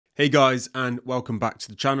Hey guys, and welcome back to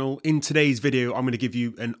the channel. In today's video, I'm going to give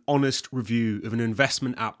you an honest review of an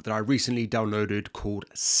investment app that I recently downloaded called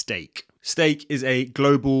Stake. Stake is a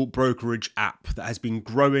global brokerage app that has been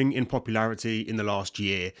growing in popularity in the last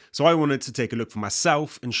year. So I wanted to take a look for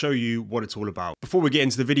myself and show you what it's all about. Before we get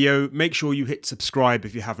into the video, make sure you hit subscribe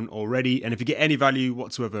if you haven't already. And if you get any value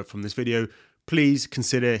whatsoever from this video, please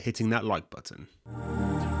consider hitting that like button.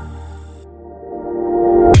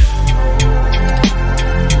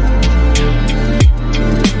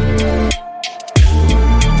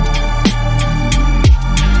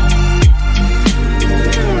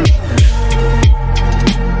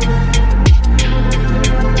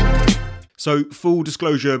 So full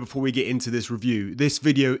disclosure before we get into this review, this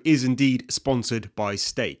video is indeed sponsored by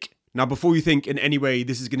Stake. Now before you think in any way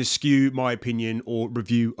this is going to skew my opinion or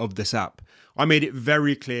review of this app, I made it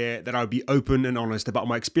very clear that I would be open and honest about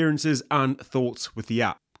my experiences and thoughts with the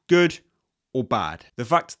app, good or bad. The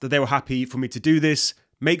fact that they were happy for me to do this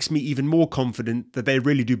makes me even more confident that they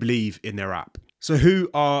really do believe in their app. So who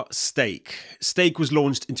are Stake? Stake was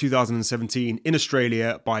launched in 2017 in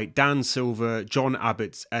Australia by Dan Silver, John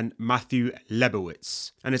Abbott and Matthew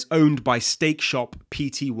Lebowitz, and it's owned by Stake Shop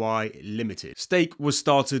Pty Limited. Stake was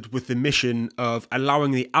started with the mission of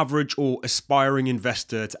allowing the average or aspiring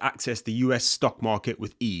investor to access the US stock market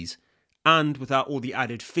with ease, and without all the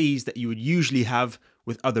added fees that you would usually have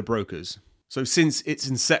with other brokers. So since its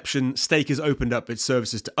inception, Stake has opened up its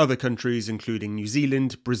services to other countries, including New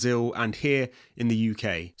Zealand, Brazil, and here in the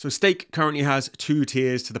UK. So Stake currently has two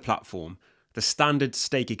tiers to the platform. The standard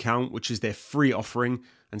Stake account, which is their free offering,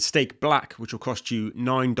 and Stake Black, which will cost you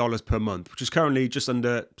 $9 per month, which is currently just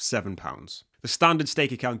under £7. The standard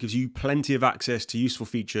Stake account gives you plenty of access to useful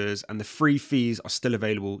features, and the free fees are still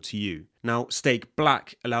available to you. Now, Stake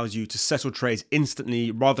Black allows you to settle trades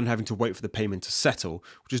instantly rather than having to wait for the payment to settle,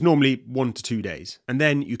 which is normally 1 to 2 days. And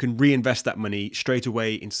then you can reinvest that money straight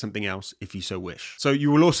away into something else if you so wish. So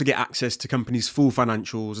you will also get access to companies' full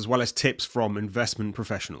financials as well as tips from investment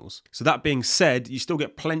professionals. So that being said, you still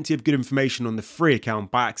get plenty of good information on the free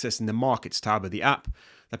account by accessing the Markets tab of the app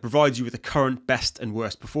that provides you with the current best and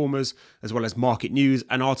worst performers, as well as market news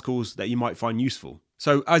and articles that you might find useful.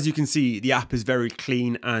 So as you can see, the app is very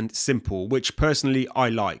clean and simple, which personally I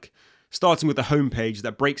like. Starting with the homepage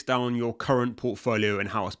that breaks down your current portfolio and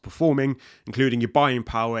how it's performing, including your buying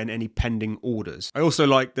power and any pending orders. I also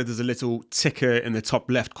like that there's a little ticker in the top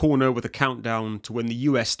left corner with a countdown to when the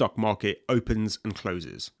US stock market opens and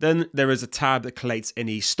closes. Then there is a tab that collates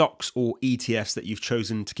any stocks or ETFs that you've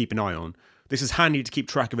chosen to keep an eye on. This is handy to keep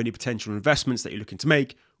track of any potential investments that you're looking to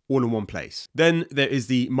make all in one place. Then there is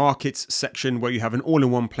the markets section where you have an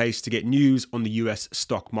all-in-one place to get news on the US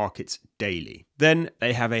stock markets daily. Then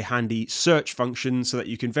they have a handy search function so that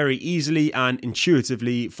you can very easily and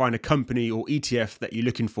intuitively find a company or ETF that you're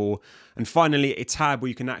looking for. And finally, a tab where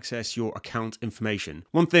you can access your account information.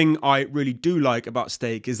 One thing I really do like about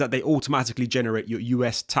Stake is that they automatically generate your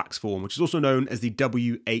US tax form, which is also known as the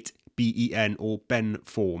W-8 BEN or BEN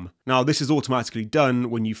form. Now this is automatically done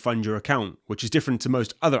when you fund your account, which is different to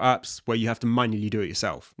most other apps where you have to manually do it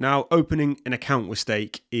yourself. Now opening an account with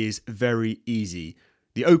Stake is very easy.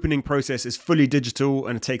 The opening process is fully digital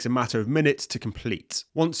and it takes a matter of minutes to complete.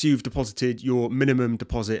 Once you've deposited your minimum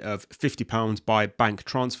deposit of £50 by bank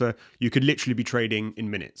transfer, you could literally be trading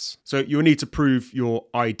in minutes. So you'll need to prove your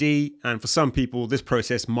ID, and for some people this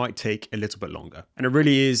process might take a little bit longer. And it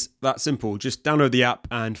really is that simple. Just download the app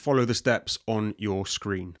and follow the steps on your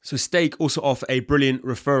screen. So Stake also offer a brilliant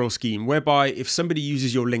referral scheme whereby if somebody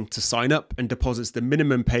uses your link to sign up and deposits the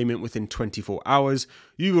minimum payment within 24 hours,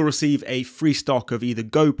 you will receive a free stock of either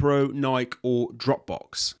GoPro, Nike or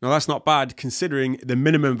Dropbox. Now that's not bad considering the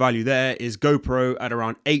minimum value there is GoPro at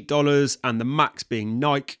around $8 and the max being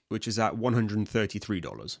Nike, which is at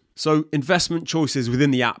 $133. So investment choices within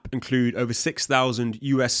the app include over 6,000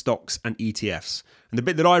 US stocks and ETFs. And the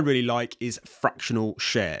bit that I really like is fractional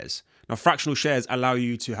shares. Now, fractional shares allow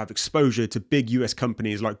you to have exposure to big US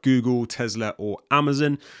companies like Google, Tesla, or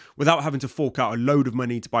Amazon without having to fork out a load of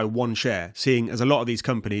money to buy one share, seeing as a lot of these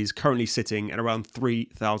companies currently sitting at around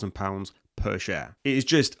 £3,000 per share. It is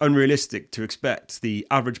just unrealistic to expect the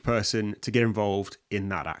average person to get involved in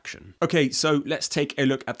that action. Okay, so let's take a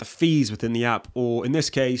look at the fees within the app, or in this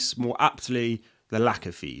case, more aptly, the lack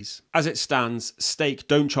of fees. As it stands, Stake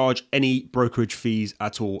don't charge any brokerage fees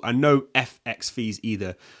at all, and no FX fees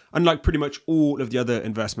either, unlike pretty much all of the other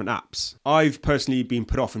investment apps. I've personally been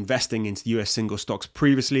put off investing into the US single stocks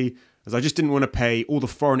previously, as I just didn't want to pay all the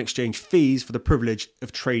foreign exchange fees for the privilege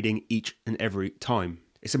of trading each and every time.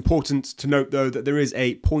 It's important to note though that there is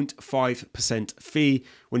a 0.5% fee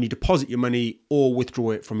when you deposit your money or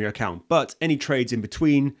withdraw it from your account, but any trades in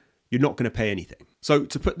between you're not going to pay anything. So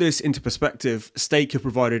to put this into perspective, Stake have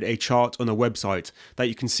provided a chart on their website that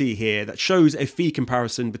you can see here that shows a fee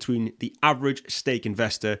comparison between the average Stake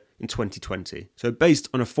investor in 2020. So based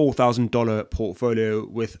on a $4,000 portfolio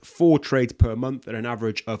with 4 trades per month at an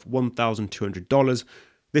average of $1,200,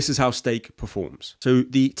 this is how Stake performs. So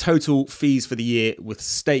the total fees for the year with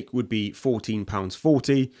Stake would be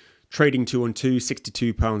 £14.40, trading 2 on 2,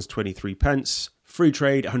 £62.23, free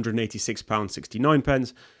trade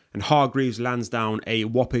 £186.69, and Hargreaves lands down a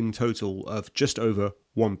whopping total of just over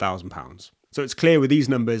 £1,000. So it's clear with these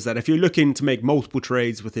numbers that if you're looking to make multiple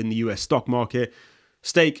trades within the US stock market,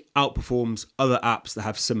 Stake outperforms other apps that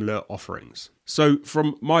have similar offerings. So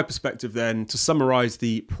from my perspective then, to summarize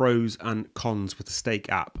the pros and cons with the Stake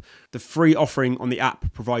app, the free offering on the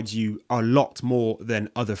app provides you a lot more than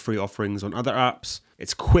other free offerings on other apps.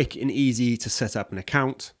 It's quick and easy to set up an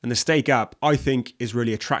account. And the Stake app, I think, is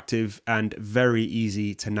really attractive and very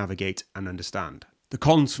easy to navigate and understand. The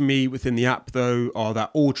cons for me within the app, though, are that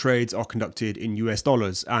all trades are conducted in US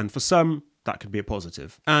dollars, and for some, that could be a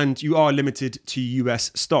positive. And you are limited to US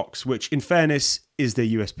stocks, which in fairness is their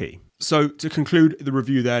USP. So to conclude the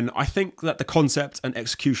review then, I think that the concept and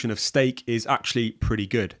execution of Stake is actually pretty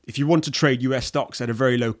good. If you want to trade US stocks at a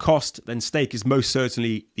very low cost, then Stake is most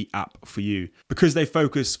certainly the app for you. Because they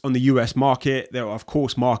focus on the US market, there are of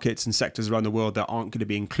course markets and sectors around the world that aren't going to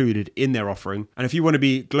be included in their offering. And if you want to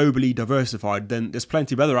be globally diversified, then there's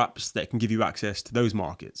plenty of other apps that can give you access to those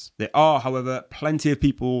markets. There are, however, plenty of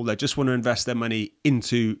people that just want to invest their money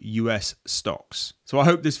into US stocks. So I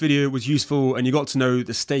hope this video was useful and you got to know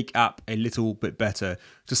the Stake app a little bit better.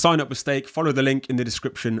 To sign up with Stake, follow the link in the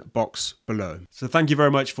description box below. So thank you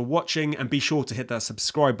very much for watching, and be sure to hit that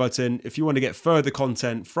subscribe button if you want to get further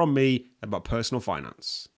content from me about personal finance.